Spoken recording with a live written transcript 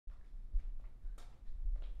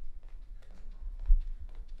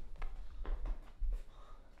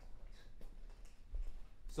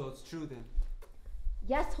So it's true then?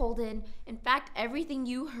 Yes, Holden. In fact, everything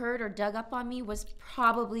you heard or dug up on me was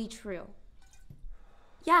probably true.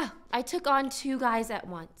 Yeah, I took on 2 guys at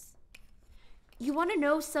once. You want to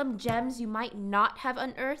know some gems you might not have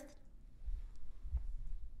unearthed?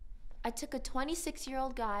 I took a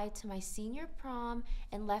 26-year-old guy to my senior prom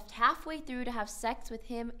and left halfway through to have sex with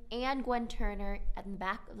him and Gwen Turner at the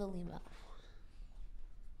back of the limo.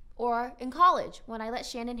 Or in college, when I let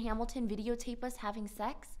Shannon Hamilton videotape us having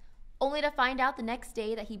sex, only to find out the next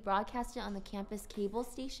day that he broadcast it on the campus cable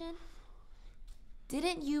station.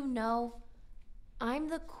 Didn't you know I'm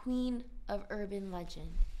the queen of urban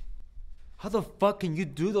legend? How the fuck can you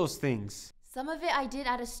do those things? Some of it I did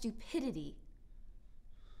out of stupidity.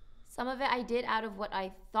 Some of it I did out of what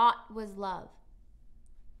I thought was love.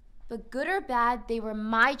 But good or bad, they were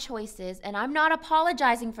my choices, and I'm not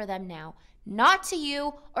apologizing for them now. Not to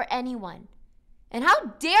you or anyone. And how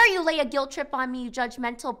dare you lay a guilt trip on me, you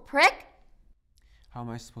judgmental prick? How am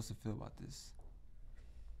I supposed to feel about this?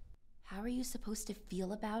 How are you supposed to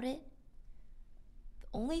feel about it? The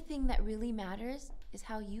only thing that really matters is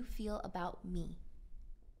how you feel about me.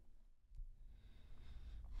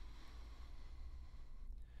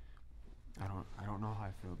 I don't know how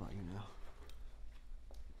I feel about you now.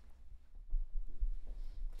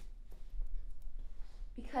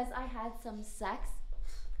 Because I had some sex?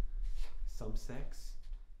 Some sex?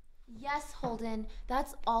 Yes, Holden,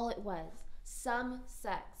 that's all it was. Some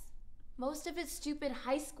sex. Most of it stupid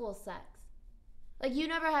high school sex. Like you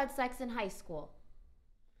never had sex in high school.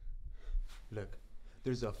 Look,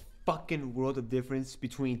 there's a fucking world of difference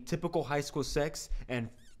between typical high school sex and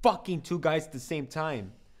fucking 2 guys at the same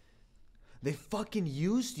time. They fucking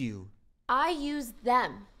used you. I used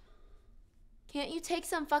them. Can't you take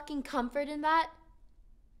some fucking comfort in that?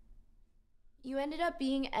 You ended up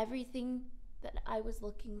being everything that I was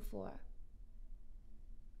looking for.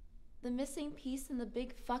 The missing piece in the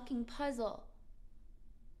big fucking puzzle.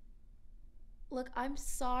 Look, I'm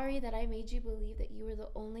sorry that I made you believe that you were the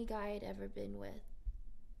only guy I'd ever been with.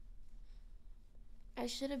 I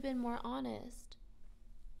should have been more honest.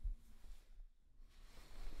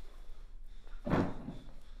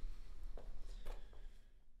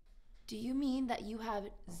 Do you mean that you have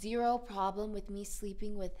 0 problem with me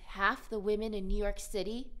sleeping with half the women in New York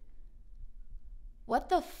City? What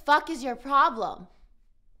the fuck is your problem?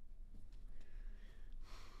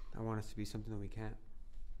 I want us to be something that we can't.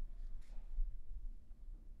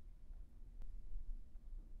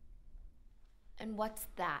 And what's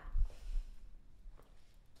that?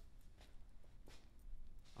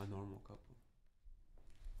 A normal couple.